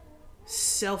like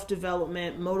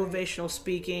self-development, motivational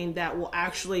speaking that will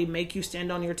actually make you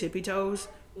stand on your tippy toes,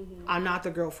 I'm not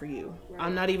the girl for you. Right.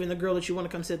 I'm not even the girl that you want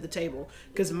to come sit at the table,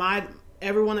 because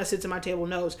everyone that sits at my table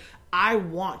knows I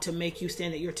want to make you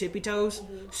stand at your tippy toes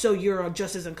so you're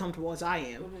just as uncomfortable as I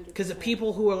am, because the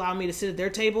people who allow me to sit at their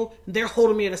table, they're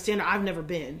holding me at a standard I've never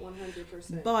been.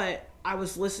 100%. But I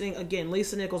was listening again.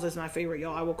 Lisa Nichols is my favorite,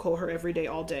 y'all. I will quote her every day,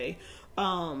 all day.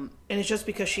 And it's just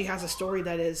because she has a story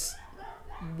that is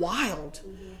wild.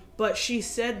 But she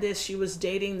said this, she was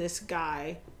dating this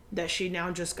guy that she now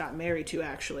just got married to,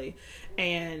 actually.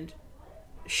 And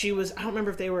she was, I don't remember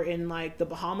if they were in like the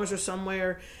Bahamas or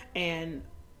somewhere, and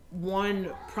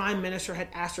one prime minister had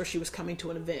asked her if she was coming to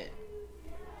an event.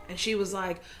 And she was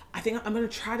like, I think I'm going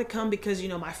to try to come because,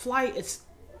 my flight, it's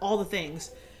all the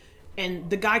things. And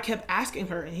the guy kept asking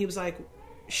her, and he was like,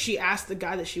 she asked the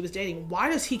guy that she was dating, why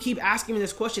does he keep asking me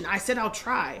this question? I said, I'll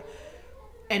try.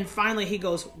 And finally he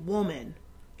goes, woman,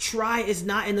 try is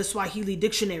not in the Swahili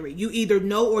dictionary. You either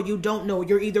know or you don't know.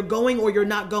 You're either going or you're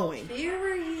not going.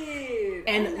 Period.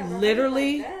 And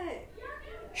literally,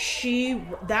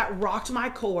 that rocked my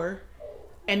core.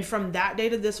 And from that day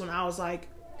to this one, I was like,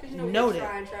 noted.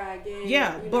 Try again.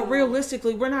 Yeah, but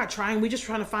realistically, we're not trying. We're just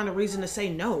trying to find a reason to say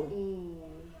no.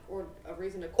 Or a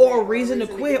reason to quit. Or a reason to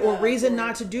quit, or a reason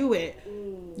not to do it.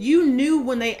 You knew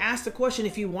when they asked the question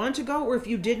if you wanted to go or if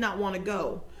you did not want to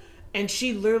go. And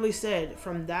she literally said,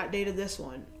 from that day to this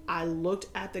one, I looked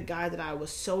at the guy that I was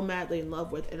so madly in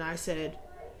love with, and I said,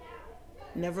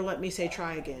 never let me say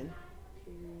try again.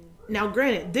 Now,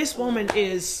 granted, this woman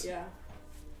is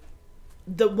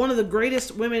one of the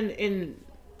greatest women in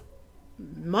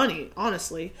money,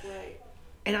 honestly. Right.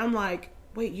 And I'm like,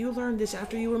 wait, you learned this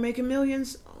after you were making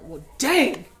millions? Oh, well,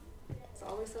 dang. It's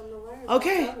always something to learn.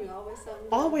 Okay.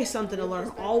 Always something to learn.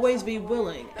 Always be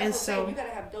willing. And so you gotta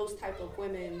have those type of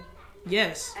women.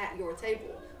 Yes. At your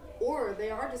table. or they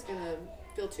are just gonna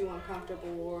feel too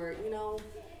uncomfortable, or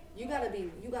you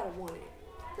gotta want it,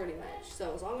 pretty much.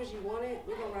 So as long as you want it,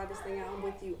 we're gonna ride this thing out. I'm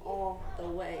with you all the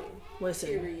way. Listen,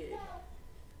 period.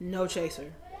 No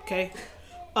chaser, okay?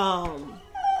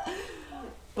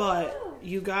 But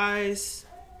you guys,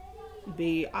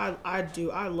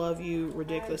 I love you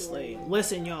ridiculously.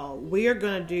 Listen, y'all,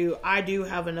 I do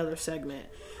have another segment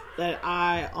that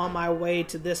on my way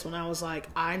to this one, I was like,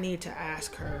 I need to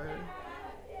ask her.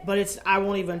 But I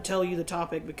won't even tell you the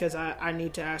topic because I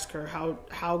need to ask her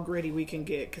how gritty we can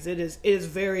get, because it is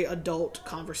very adult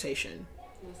conversation.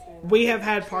 Listen, we have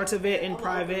had parts of it in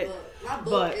private,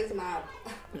 but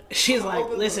she's like,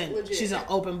 listen, legit. She's an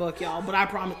open book, y'all. But I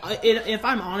promise, if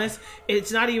I'm honest,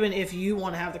 it's not even if you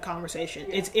want to have the conversation.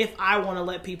 Yeah. It's if I want to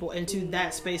let people into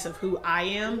that space of who I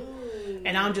am.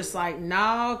 And I'm just like,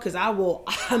 nah, because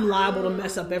I'm liable to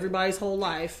mess up everybody's whole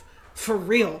life. For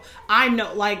real. I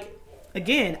know, like,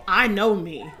 again, I know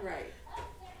me. Right.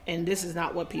 And this is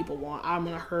not what people want. I'm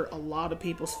going to hurt a lot of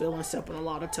people's feelings, step on a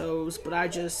lot of toes.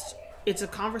 But it's a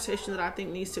conversation that I think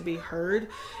needs to be heard.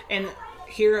 And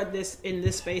here in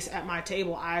this space at my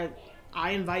table, I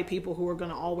invite people who are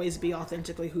going to always be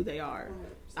authentically who they are.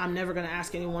 I'm never going to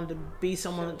ask anyone to be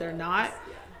someone that they're not.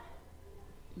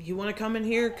 You want to come in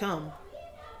here? Come.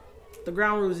 The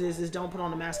ground rules is don't put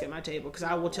on a mask at my table, because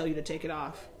I will tell you to take it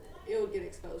off. It will get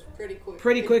exposed pretty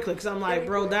quickly, because I'm like,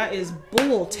 bro, that is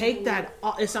bull. Take that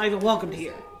off. It's not even welcomed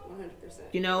here.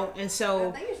 100%. And so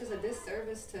I think it's just a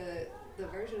disservice to the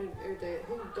version or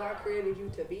who God created you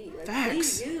to be. Like,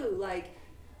 facts. Be you. Like,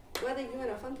 whether you're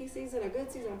in a funky season, a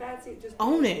good season, a bad season, just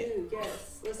own be it. You.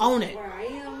 Yes. Listen, own it. Where I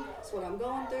am. It's what I'm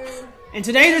going through. And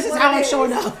today, this is how I'm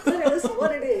showing up. This is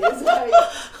what it is. Like,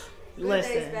 good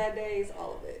days, bad days,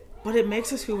 all of it. But it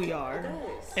makes us who we are. It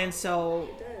does. And so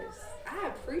it does. I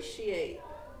appreciate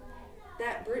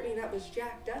that Brittany that was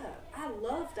jacked up. I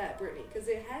love that Brittany because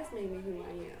it has made me who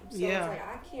I am. So it's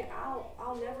like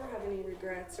I'll never have any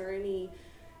regrets or any,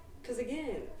 because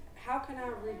again, how can I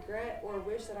regret or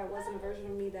wish that I wasn't a version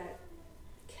of me that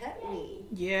kept me?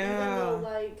 Yeah. Even though,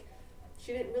 like,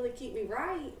 she didn't really keep me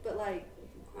right, but, like,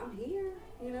 I'm here,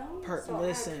 So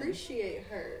listen, I appreciate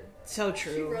her. So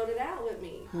true. She wrote it out with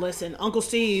me. Listen, Uncle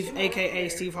Steve, a.k.a.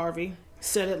 Steve Harvey,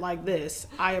 said it like this: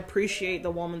 I appreciate the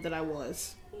woman that I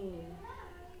was.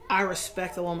 I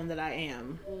respect the woman that I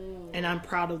am. And I'm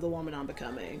proud of the woman I'm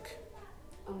becoming.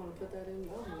 I'm going to put that in.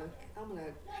 I'm going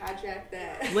to hijack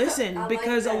that. Listen,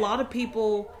 because a lot of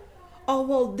people, oh,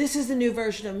 well, this is the new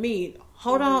version of me.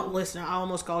 Hold on. Listen, I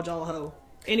almost called y'all a hoe.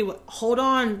 Anyway, hold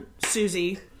on,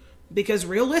 Susie, because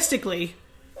realistically,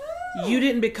 you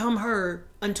didn't become her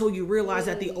until you realized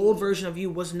that the old version of you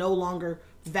was no longer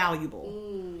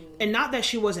valuable. And not that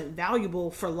she wasn't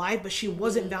valuable for life, but she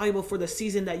wasn't valuable for the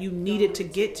season that you needed to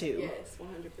get to. Yes,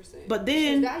 100%. But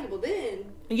then, she's valuable then.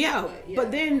 Yeah,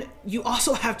 but then you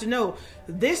also have to know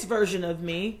this version of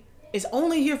me is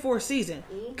only here for a season.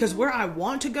 Because where I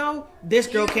want to go, this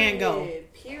girl can't go.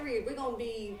 Period. We're going to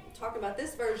be talking about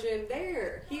this version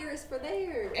there. Here is for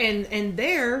there. And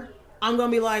there, I'm going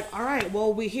to be like, all right,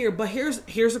 well, we here. But here's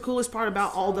the coolest part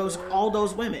about all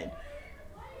those women.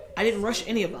 I didn't rush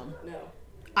any of them. No.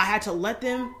 I had to let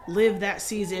them live that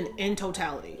season in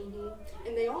totality.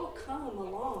 And they all come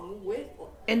along with.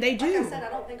 And they do. Like I said, I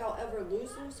don't think I'll ever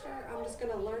lose her. I'm just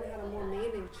gonna learn how to more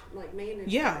manage.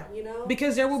 Yeah. Her,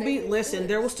 because there will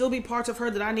there will still be parts of her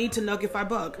that I need to nuck if I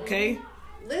buck. Okay.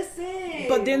 Listen.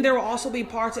 But then there will also be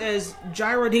parts as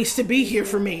Gyra needs to be here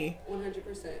for me.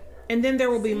 100%. And then there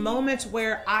will be moments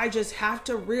where I just have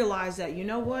to realize that, you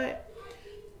know what?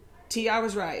 T.I.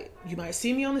 was right. You might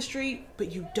see me on the street,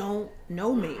 but you don't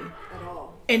know me. At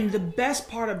all. And the best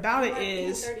part about it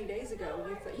is 30 days ago.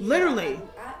 Literally.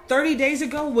 30 days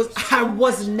ago I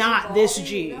was not this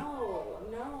G.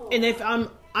 No. And if I'm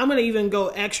going to even go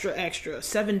extra.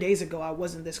 7 days ago, I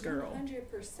wasn't this girl.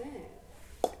 100%.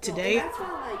 Today. That's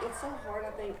why, like, it's so hard,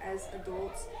 I think, as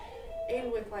adults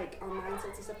and with, like, our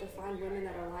mindsets and stuff to find women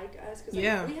that are like us. Because we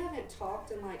haven't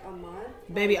talked in, like, a month.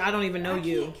 Baby, I don't even know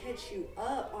you. I can't catch you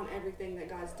up on everything that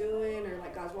God's doing or,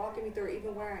 like, God's walking me through, or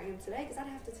even where I am today. Because I'd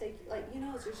have to take, like,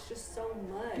 there's just so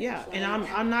much. Yeah, like, and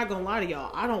I'm not going to lie to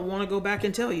y'all. I don't want to go back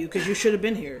and tell you because you should have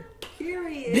been here.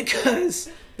 Period. Because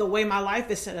the way my life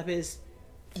is set up is,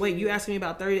 wait, you asked me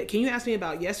about 30. Can you ask me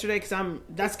about yesterday? Because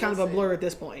that's kind of a blur at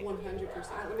this point. 100%.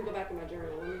 Let me go back in my journal.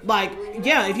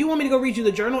 If you want me to go read you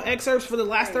the journal excerpts for the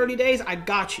last 30 days, I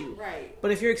got you. Right.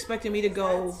 But if you're expecting me to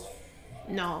go,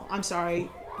 no, I'm sorry.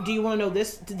 Do you want to know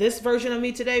this version of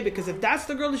me today? Because if that's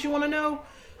the girl that you want to know,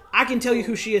 I can tell you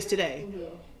who she is today.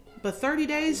 But 30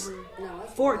 days,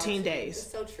 14 days.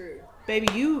 It's so true. baby,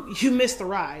 you missed the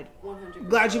ride. 100%.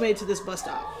 Glad you made it to this bus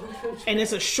stop. And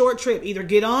it's a short trip. Either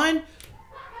get on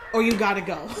or you gotta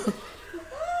go.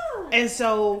 And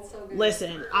so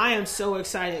listen, I am so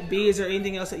excited. B, is there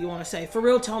anything else that you want to say? For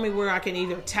real, tell me where I can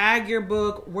either tag your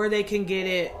book, where they can get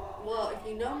it. Well, if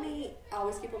you know me, I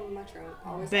always keep them in my trunk.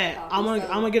 Always Bet. I'm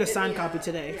gonna get a signed copy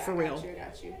today, yeah, for real. I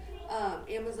got you.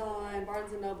 Amazon,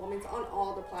 Barnes and Noble. I mean, it's on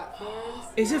all the platforms.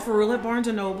 Is it for real at Barnes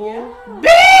and Noble? Yeah.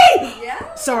 B!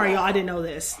 Yeah. Sorry, y'all, I didn't know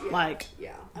this. Yeah. Like,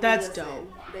 yeah. that's listen,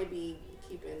 dope. They be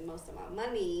keeping most of my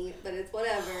money, but it's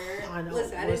whatever. I know.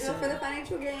 Listen, I didn't do it for the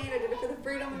financial gain. I did it for the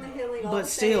freedom and the healing. But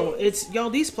still, it's y'all.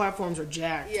 These platforms are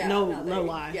jacked. Yeah, no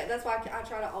lie. Yeah, that's why I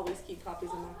try to always keep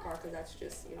copies in my car because that's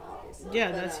just obvious.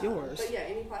 Yeah, that's yours. But yeah,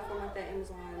 any platform like that,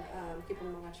 Amazon, keep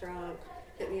them in my trunk.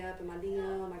 Hit me up in my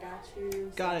DM. I got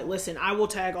you. Got it. Listen, I will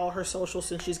tag all her socials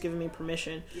since she's given me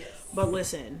permission. Yes. But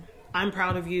listen, I'm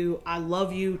proud of you. I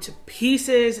love you to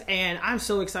pieces, and I'm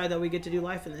so excited that we get to do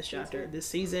life in this chapter, this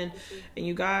season. And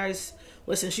you guys,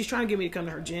 listen, she's trying to get me to come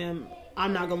to her gym.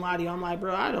 I'm not gonna lie to you. I'm like,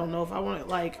 bro, I don't know if I want it.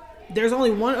 Like, there's only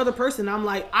one other person. I'm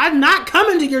like, I'm not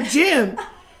coming to your gym.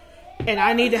 And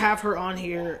I need to have her on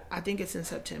here. I think it's in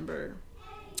September.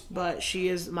 But she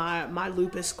is my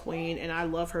lupus queen, and I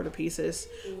love her to pieces.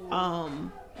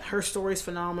 Her story's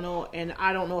phenomenal, and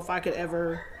I don't know if I could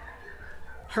ever.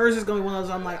 Hers is gonna be one of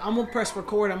those. I'm like, I'm gonna press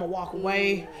record. I'm gonna walk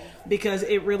away because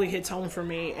it really hits home for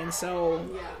me. And so,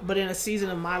 but in a season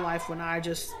of my life when I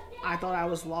thought I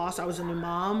was lost, I was a new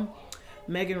mom.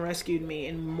 Megan rescued me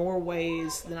in more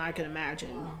ways than I could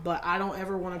imagine. But I don't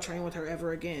ever want to train with her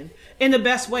ever again. In the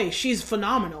best way. She's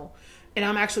phenomenal. And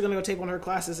I'm actually going to go take one of her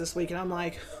classes this week. And I'm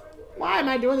like, why am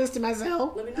I doing this to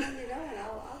myself? Let me know when you're going.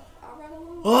 I'll run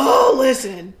along. Oh,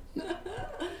 listen.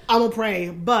 I'm going to pray.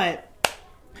 But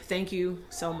thank you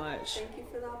so much. Thank you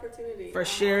for the opportunity. For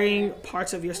sharing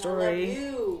parts of your story. I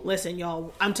love you. Listen,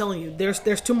 y'all, I'm telling you, there's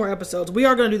 2 more episodes. We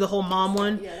are going to do the whole mom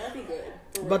one. Yeah, that'd be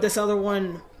good. But this other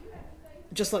one,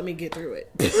 just let me get through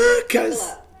it. Because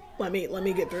let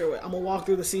me get through it. I'm going to walk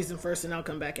through the season first, and I'll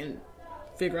come back and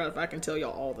figure out if I can tell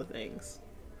y'all all the things.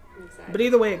 Exactly. But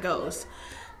either way it goes,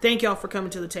 thank y'all for coming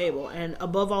to the table. And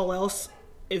above all else,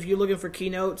 if you're looking for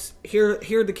keynotes, here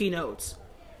are the keynotes.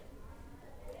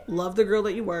 Love the girl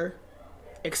that you were,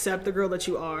 accept the girl that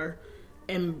you are,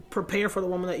 and prepare for the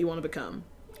woman that you want to become.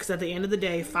 Because at the end of the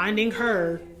day, finding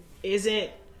her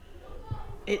isn't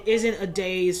a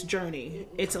day's journey.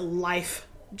 It's a life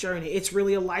journey. It's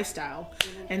really a lifestyle.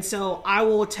 And so I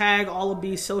will tag all of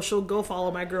B's social. Go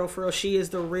follow my girl for real. She is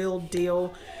the real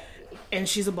deal, and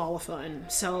she's a ball of fun.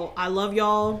 So I love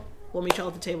y'all. We'll meet y'all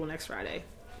at the table next Friday.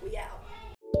 We out.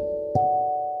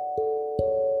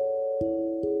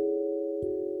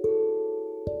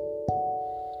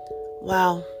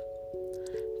 Wow.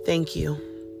 Thank you.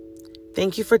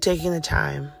 Thank you for taking the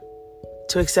time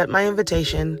to accept my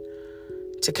invitation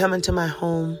to come into my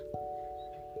home,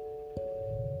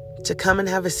 to come and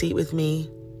have a seat with me,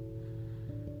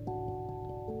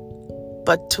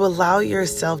 but to allow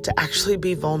yourself to actually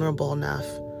be vulnerable enough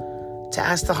to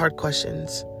ask the hard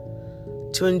questions,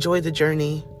 to enjoy the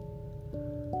journey.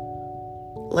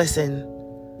 Listen,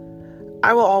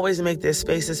 I will always make this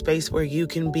space a space where you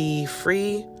can be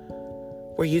free,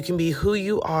 where you can be who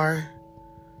you are,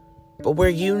 but where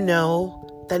you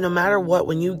know that no matter what,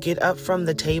 when you get up from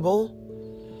the table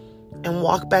and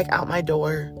walk back out my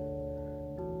door,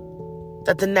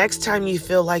 that the next time you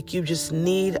feel like you just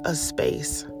need a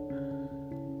space,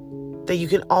 that you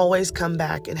can always come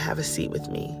back and have a seat with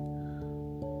me.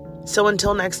 So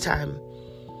until next time,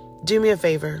 do me a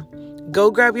favor. Go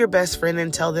grab your best friend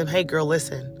and tell them, hey girl,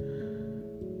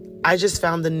 listen, I just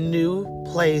found the new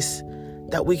place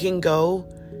that we can go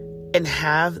and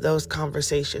have those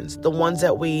conversations. The ones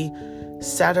that we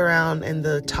sat around in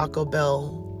the Taco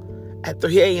Bell at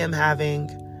 3 a.m. having,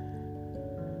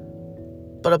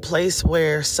 but a place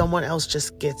where someone else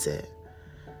just gets it.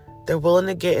 They're willing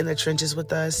to get in the trenches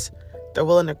with us. They're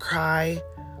willing to cry,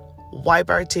 wipe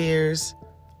our tears,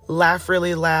 laugh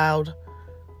really loud,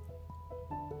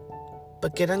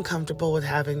 but get uncomfortable with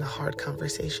having the hard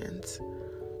conversations.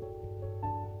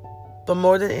 But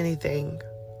more than anything,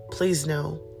 please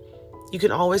know, you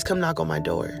can always come knock on my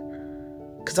door,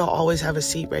 because I'll always have a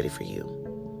seat ready for you.